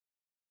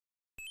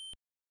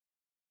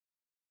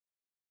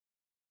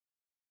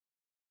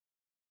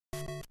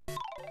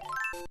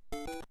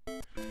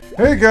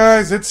Hey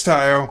guys, it's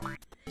Tayo.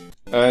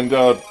 And,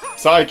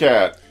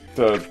 Psycat.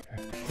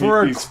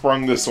 He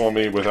sprung this on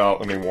me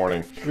without any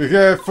warning.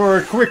 Yeah, for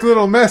a quick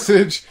little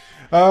message,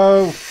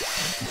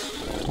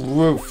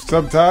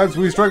 sometimes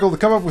we struggle to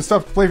come up with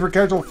stuff to play for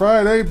Casual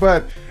Friday,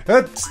 but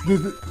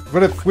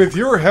if with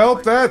your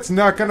help, that's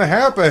not gonna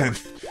happen.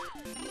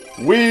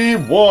 We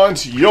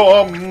want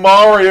your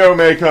Mario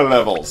Maker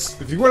levels!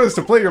 If you want us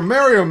to play your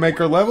Mario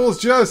Maker levels,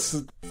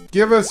 just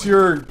give us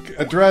your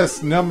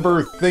address,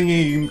 number,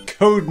 thingy,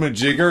 code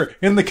majigger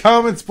in the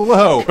comments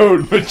below.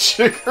 Code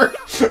majigger.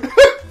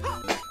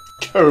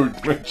 Code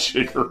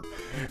majigger.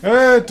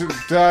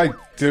 I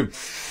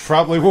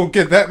probably won't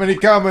get that many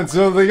comments,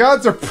 so the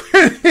odds are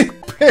pretty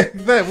big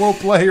that we'll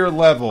play your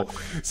level.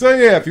 So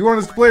yeah, if you want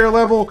us to play your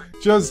level,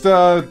 just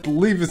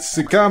leave us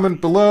a comment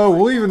below.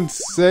 We'll even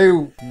say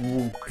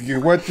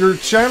what your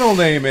channel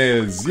name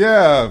is.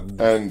 Yeah.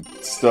 And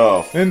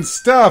stuff.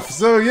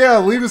 So yeah,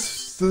 leave us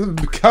some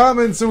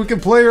comments so we can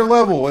play your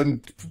level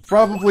and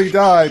probably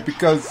die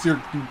because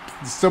you're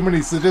so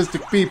many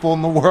sadistic people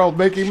in the world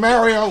making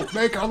Mario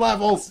Maker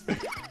levels.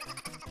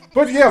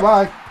 But yeah,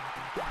 bye.